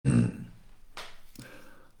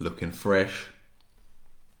looking fresh.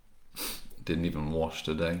 Didn't even wash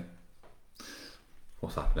today.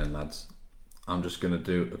 What's happening, lads? I'm just going to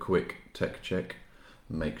do a quick tech check,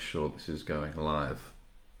 make sure this is going live.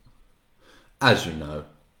 As you know,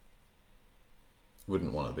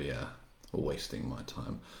 wouldn't want to be wasting my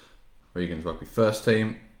time. Regan's rugby first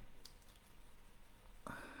team.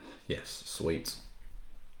 Yes, sweet.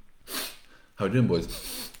 How are we doing, boys?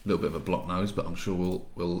 A little bit of a blocked nose, but I'm sure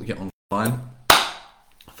we'll get on fine.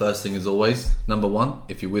 First thing as always, number one,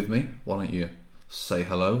 if you're with me, why don't you say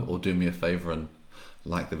hello or do me a favour and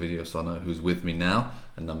like the video so I know who's with me now.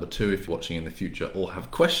 And number two, if you're watching in the future or have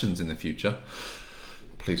questions in the future,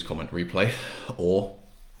 please comment replay or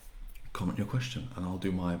comment your question and I'll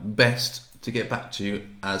do my best to get back to you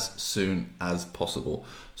as soon as possible.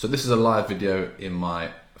 So this is a live video in my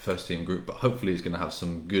first team group, but hopefully it's going to have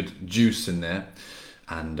some good juice in there,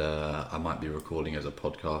 and I might be recording as a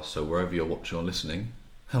podcast, so wherever you're watching or listening,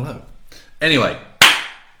 hello. Anyway,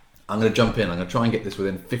 I'm going to jump in. I'm going to try and get this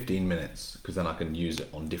within 15 minutes because then I can use it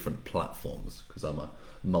on different platforms because I'm a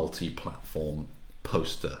multi-platform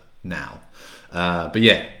poster now. But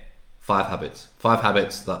yeah, 5 habits. 5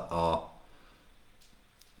 habits that are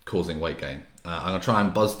causing weight gain. I'm going to try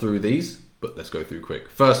and buzz through these, but let's go through quick.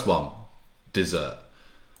 First one, dessert.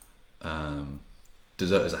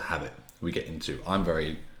 Dessert is a habit we get into. I'm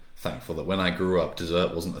very thankful that when I grew up,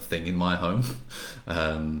 dessert wasn't a thing in my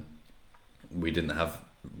home. We didn't have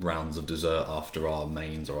rounds of dessert after our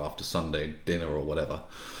mains or after Sunday dinner or whatever.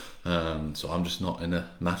 So I'm just not in a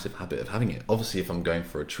massive habit of having it. Obviously, if I'm going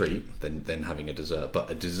for a treat, then having a dessert. But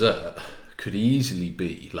a dessert could easily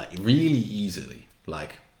be, like really easily,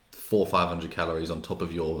 like 400 or 500 calories on top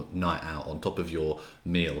of your night out, on top of your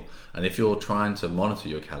meal. And if you're trying to monitor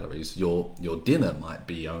your calories, your dinner might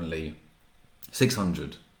be only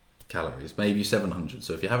 600 calories, maybe 700.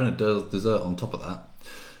 So if you're having a dessert on top of that,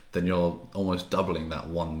 then you're almost doubling that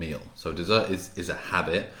one meal. So dessert is a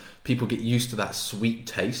habit. People get used to that sweet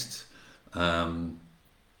taste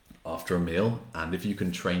after a meal, and if you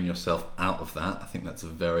can train yourself out of that, I think that's a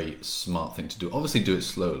very smart thing to do. Obviously do it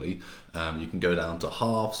slowly. You can go down to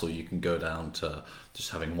halves, or you can go down to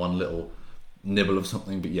just having one little nibble of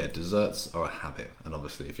something, but yeah, desserts are a habit. And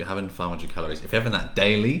obviously if you're having 500 calories, if you're having that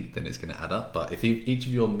daily, then it's going to add up. But if each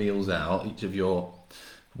of your meals out, each of your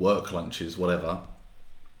work lunches, whatever,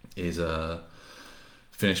 is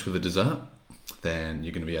finished with a dessert, then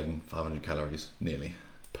you're going to be adding 500 calories nearly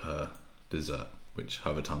per dessert, which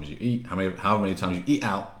however times you eat, how many times you eat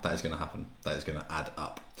out, that is going to happen. That is going to add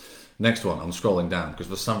up. Next one, I'm scrolling down because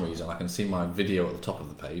for some reason I can see my video at the top of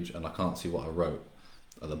the page and I can't see what I wrote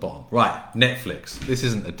at the bottom. Right, Netflix. This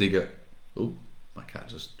isn't a dig at... Oh, my cat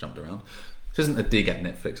just jumped around. This isn't a dig at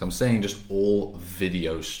Netflix. I'm saying just all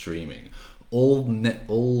video streaming.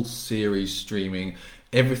 All series streaming.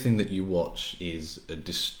 Everything that you watch is a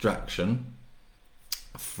distraction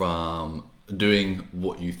from doing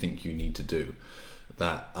what you think you need to do.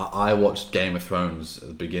 That I watched Game of Thrones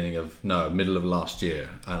at the middle of last year,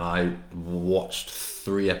 and I watched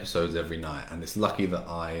 3 episodes every night, and it's lucky that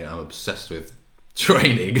I am obsessed with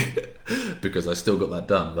training because I still got that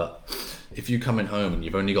done. But if you come in home and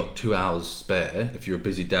you've only got 2 hours spare, if you're a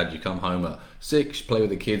busy dad, you come home at 6, play with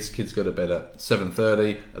the kids go to bed at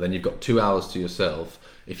 7:30, and then you've got 2 hours to yourself.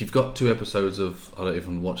 If you've got 2 episodes of, I don't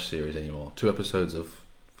even watch series anymore, 2 episodes of,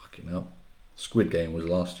 fucking hell, Squid Game was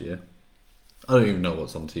last year. I don't even know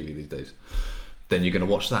what's on TV these days. Then you're going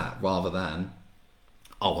to watch that rather than,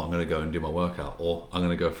 I'm going to go and do my workout, or I'm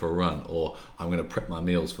going to go for a run, or I'm going to prep my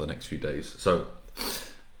meals for the next few days. So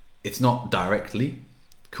it's not directly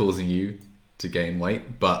causing you to gain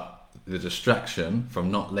weight, but the distraction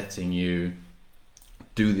from not letting you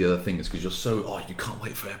do the other things because you're so, you can't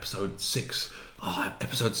wait for episode 6.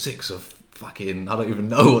 Episode 6 of fucking, I don't even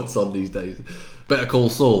know what's on these days. Better Call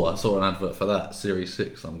Saul. I saw an advert for that, series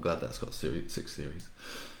 6. I'm glad that's got 6 series.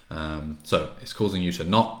 So it's causing you to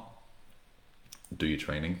not do your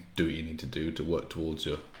training, do what you need to do to work towards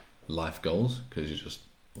your life goals because you just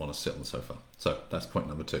want to sit on the sofa. So that's point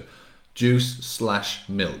number 2.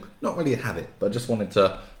 Juice/milk. Not really a habit, but I just wanted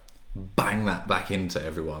to bang that back into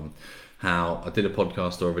everyone. How I did a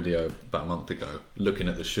podcast or a video about a month ago looking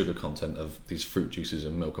at the sugar content of these fruit juices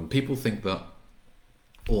and milk, and people think that,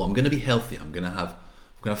 I'm going to be healthy. I'm going to have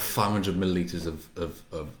 500 milliliters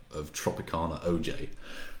of Tropicana OJ,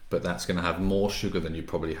 but that's going to have more sugar than you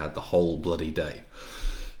probably had the whole bloody day.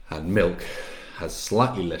 And milk has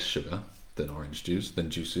slightly less sugar than orange juice,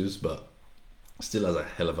 than juices, but still has a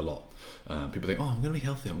hell of a lot. People think, I'm going to be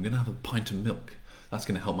healthy. I'm going to have a pint of milk. That's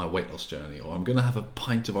going to help my weight loss journey. Or I'm going to have a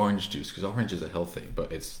pint of orange juice because oranges are healthy.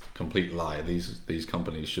 But it's a complete lie. These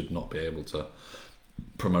companies should not be able to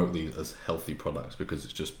promote these as healthy products because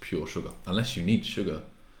it's just pure sugar. Unless you need sugar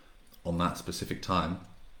on that specific time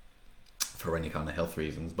for any kind of health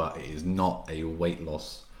reasons, but it is not a weight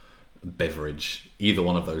loss beverage. Either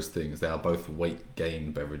one of those things. They are both weight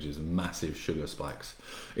gain beverages, massive sugar spikes.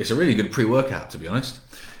 It's a really good pre-workout, to be honest.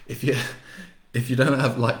 If you don't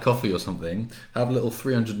have like coffee or something, have a little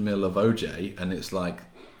 300 ml of OJ and it's like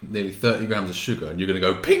nearly 30 grams of sugar and you're going to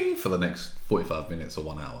go ping for the next 45 minutes or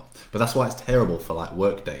 1 hour. But that's why it's terrible for like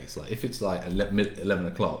work days. Like if it's like 11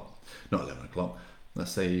 o'clock, not 11 o'clock, let's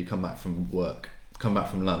say you come back from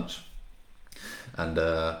lunch and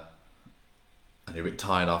you're a bit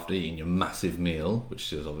tired after eating your massive meal,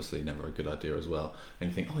 which is obviously never a good idea as well. And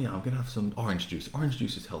you think, oh yeah, I'm going to have some orange juice. Orange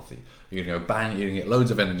juice is healthy. You're going to go bang, you're going to get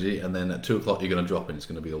loads of energy, and then at 2 o'clock you're going to drop and it's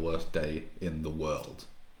going to be the worst day in the world.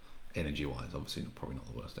 Energy-wise, obviously probably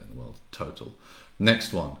not the worst day in the world, total.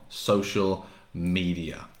 Next one, social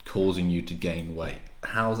media, causing you to gain weight.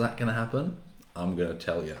 How's that going to happen? I'm going to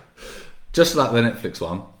tell you. Just like the Netflix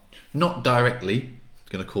one, not directly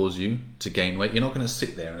going to cause you to gain weight. You're not going to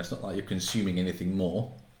sit there and it's not like you're consuming anything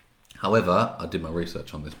more. However, I did my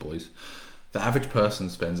research on this, boys. The average person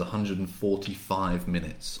spends 145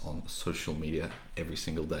 minutes on social media every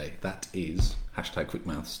single day. That is, #quick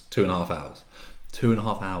maths, 2.5 hours.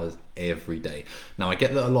 2.5 hours every day. Now, I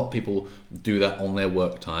get that a lot of people do that on their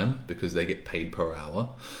work time because they get paid per hour.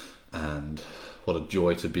 And what a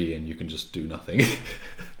joy to be in. You can just do nothing.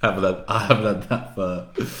 I haven't had that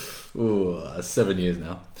for 7 years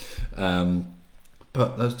now.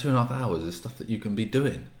 But those 2.5 hours is stuff that you can be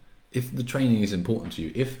doing. If the training is important to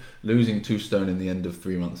you, if losing 2 stone in the end of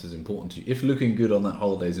 3 months is important to you, if looking good on that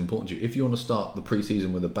holiday is important to you, if you want to start the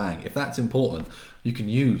pre-season with a bang, if that's important, you can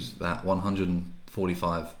use that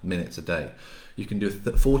 145 minutes a day. You can do a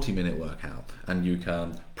 40-minute workout and you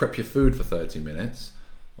can prep your food for 30 minutes.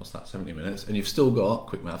 What's that, 70 minutes? And you've still got,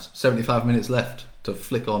 quick maths, 75 minutes left to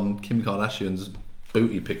flick on Kim Kardashian's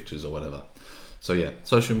booty pictures or whatever. So yeah,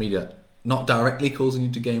 social media, not directly causing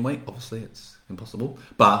you to gain weight, obviously it's impossible,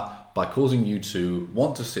 but by causing you to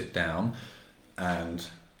want to sit down and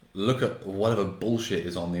look at whatever bullshit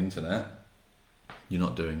is on the internet, you're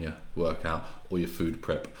not doing your workout or your food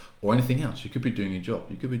prep or anything else. You could be doing your job.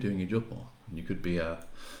 You could be doing your job more. You could be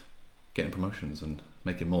getting promotions and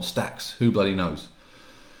making more stacks. Who bloody knows?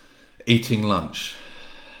 Eating lunch.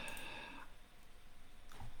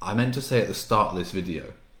 I meant to say at the start of this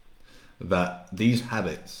video that these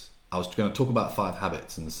habits, I was going to talk about 5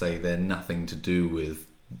 habits and say they're nothing to do with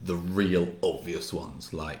the real obvious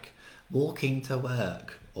ones, like walking to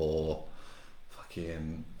work or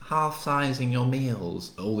fucking half-sizing your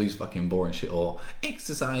meals, all these fucking boring shit, or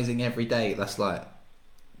exercising every day. That's like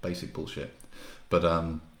basic bullshit. But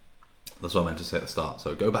that's what I meant to say at the start.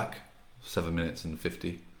 So go back 7 minutes and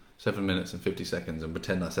 50 seconds and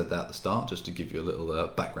pretend I said that at the start, just to give you a little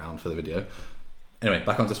background for the video. Anyway,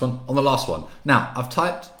 back on this one. On the last one. Now, I've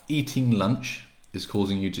typed eating lunch is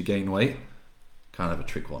causing you to gain weight. Kind of a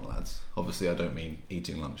trick one, lads. Obviously, I don't mean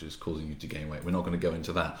eating lunch is causing you to gain weight. We're not going to go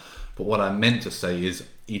into that. But what I meant to say is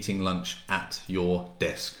eating lunch at your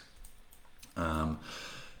desk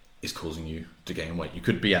is causing you to gain weight. You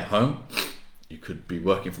could be at home. You could be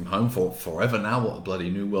working from home for forever now. What a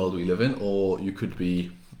bloody new world we live in. Or you could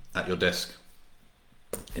be at your desk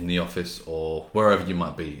in the office or wherever you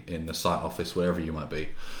might be, in the site office, wherever you might be.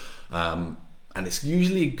 And it's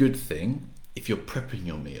usually a good thing if you're prepping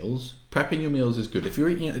your meals. Prepping your meals is good. If you're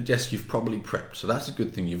eating at a desk, you've probably prepped. So that's a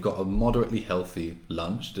good thing. You've got a moderately healthy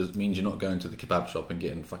lunch. Does means you're not going to the kebab shop and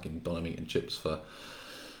getting fucking doner meat and chips for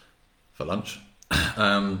lunch.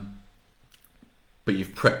 But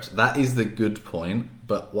you've prepped. That is the good point.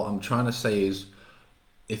 But what I'm trying to say is,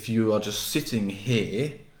 if you are just sitting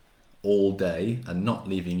here all day and not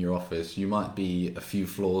leaving your office, you might be a few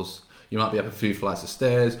floors, you might be up a few flights of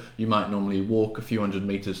stairs, you might normally walk a few hundred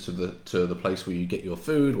meters to the place where you get your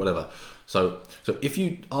food, whatever. So if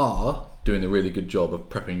you are doing a really good job of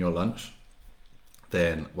prepping your lunch,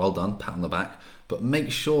 then well done, pat on the back. But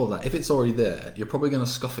make sure that if it's already there, you're probably going to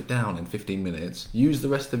scoff it down in 15 minutes. Use the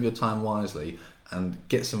rest of your time wisely and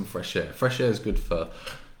get some fresh air. Fresh air is good for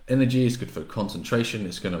energy, it's good for concentration,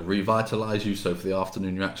 it's going to revitalize you, so for the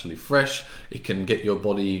afternoon you're actually fresh. It can get your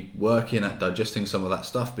body working at digesting some of that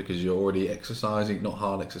stuff because you're already exercising, not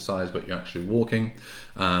hard exercise, but you're actually walking,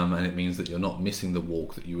 and it means that you're not missing the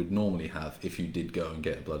walk that you would normally have if you did go and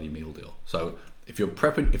get a bloody meal deal. So if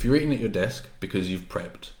you're eating at your desk because you've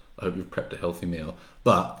prepped, I hope you've prepped a healthy meal,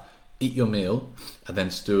 but eat your meal and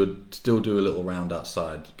then still do a little round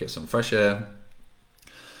outside, get some fresh air,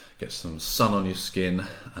 get some sun on your skin,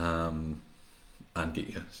 and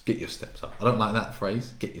get your steps up. I don't like that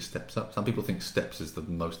phrase, get your steps up. Some people think steps is the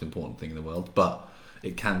most important thing in the world, but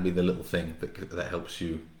it can be the little thing that helps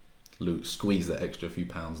you squeeze that extra few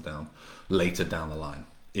pounds down later down the line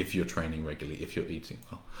if you're training regularly, if you're eating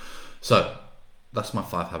well. So that's my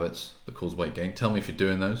 5 habits that cause weight gain. Tell me if you're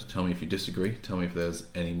doing those. Tell me if you disagree. Tell me if there's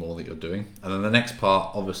any more that you're doing. And then the next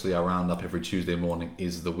part, obviously, I round up every Tuesday morning,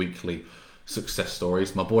 is the weekly success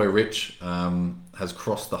stories. My boy Rich has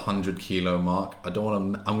crossed the 100 kilo mark.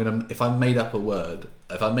 If I made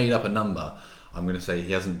up a number, I'm going to say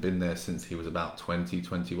he hasn't been there since he was about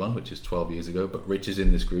 21, which is 12 years ago. But Rich is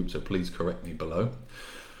in this group, so please correct me below.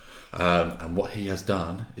 And what he has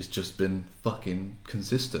done is just been fucking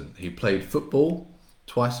consistent. He played football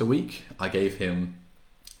twice a week. I gave him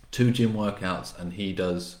 2 gym workouts, and he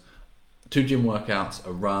does 2 gym workouts,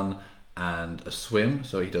 a run and a swim.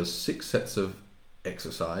 So he does 6 sets of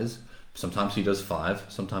exercise. Sometimes he does 5,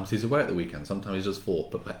 sometimes he's away at the weekend, sometimes he does 4.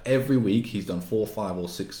 But for every week he's done 4, 5 or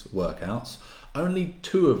 6 workouts. Only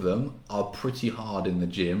 2 of them are pretty hard in the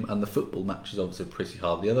gym, and the football match is obviously pretty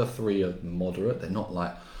hard. The other 3 are moderate. They're not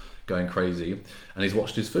like going crazy. And he's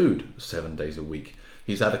watched his food 7 days a week.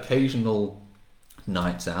 He's had occasional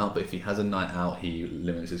nights out, but if he has a night out, he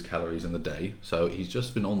limits his calories in the day. So he's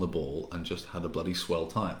just been on the ball and just had a bloody swell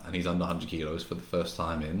time. And he's under 100 kilos for the first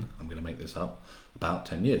time in, I'm going to make this up, about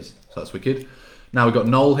 10 years. So that's wicked. Now we've got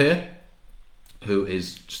Noel here, who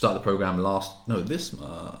started the program last month.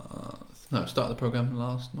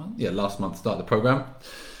 Yeah, last month started the program.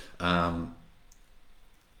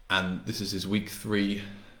 And this is his week 3.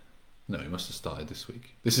 No, he must have started this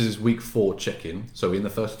week. This is his week 4 check-in. So in the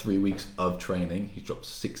first 3 weeks of training, he dropped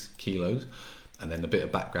 6 kilos. And then a bit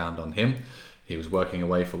of background on him. He was working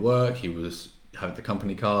away for work. He was having the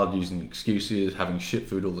company card, using excuses, having shit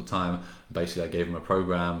food all the time. Basically, I gave him a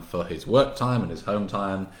program for his work time and his home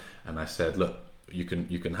time. And I said, look, you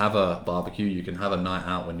can have a barbecue, you can have a night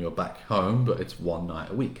out when you're back home, but it's 1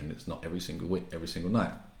 night a week, and it's not every single week, every single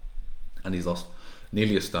night. And he's lost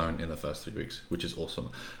nearly a stone in the first 3 weeks, which is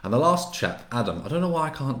awesome. And the last chap, Adam, I don't know why I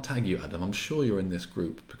can't tag you, Adam. I'm sure you're in this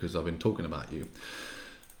group because I've been talking about you.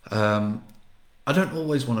 I don't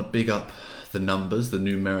always want to big up the numbers, the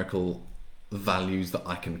numerical values that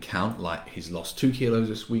I can count, like he's lost 2 kilos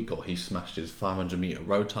this week, or he smashed his 500 meter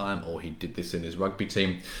row time, or he did this in his rugby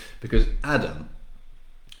team, because Adam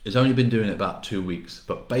has only been doing it about 2 weeks.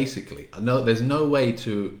 But basically, I know there's no way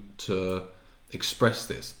to express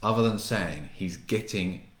this other than saying he's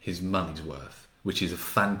getting his money's worth, which is a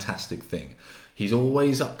fantastic thing. He's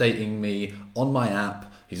always updating me on my app.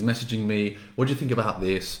 He's messaging me, what do you think about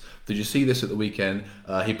this? Did you see this at the weekend?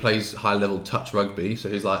 He plays high-level touch rugby. So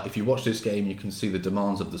he's like, if you watch this game, you can see the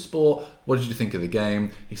demands of the sport. What did you think of the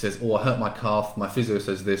game? He says, oh, I hurt my calf. My physio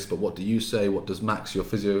says this, but what do you say? What does Max, your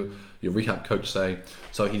physio, your rehab coach, say?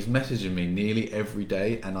 So he's messaging me nearly every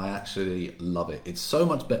day, and I actually love it. It's so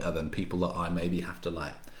much better than people that I maybe have to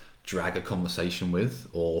like drag a conversation with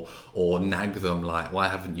or nag them like, why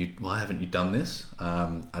haven't you done this?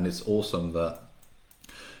 And it's awesome that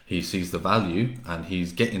he sees the value and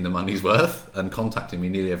he's getting the money's worth and contacting me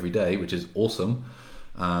nearly every day, which is awesome,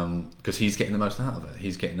 because he's getting the most out of it.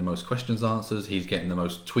 He's getting the most questions answered. He's getting the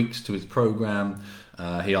most tweaks to his program.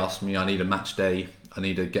 He asked me, I need a match day. I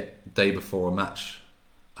need a day before a match.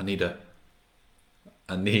 I need, how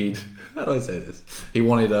do I say this? He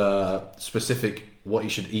wanted a specific what he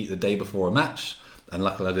should eat the day before a match. And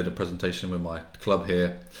luckily I did a presentation with my club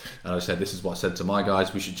here. And I said, this is what I said to my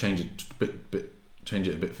guys. We should change it a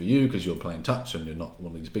bit for you because you're playing touch and you're not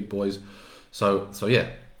one of these big boys. So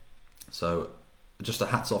just a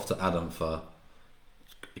hats off to Adam for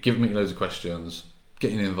giving me loads of questions,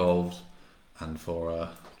 getting involved, and for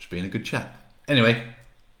just being a good chap. Anyway,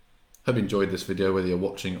 hope you enjoyed this video, whether you're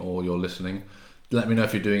watching or you're listening. Let me know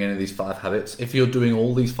if you're doing any of these 5 habits. If you're doing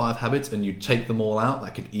all these 5 habits and you take them all out,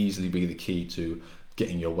 that could easily be the key to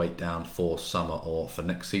getting your weight down for summer or for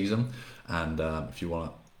next season. And if you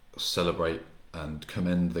want to celebrate and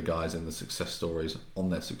commend the guys in the success stories on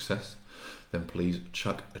their success, then please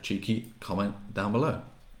chuck a cheeky comment down below.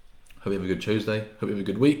 Hope you have a good Tuesday. Hope you have a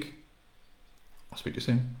good week. I'll speak to you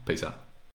soon. Peace out.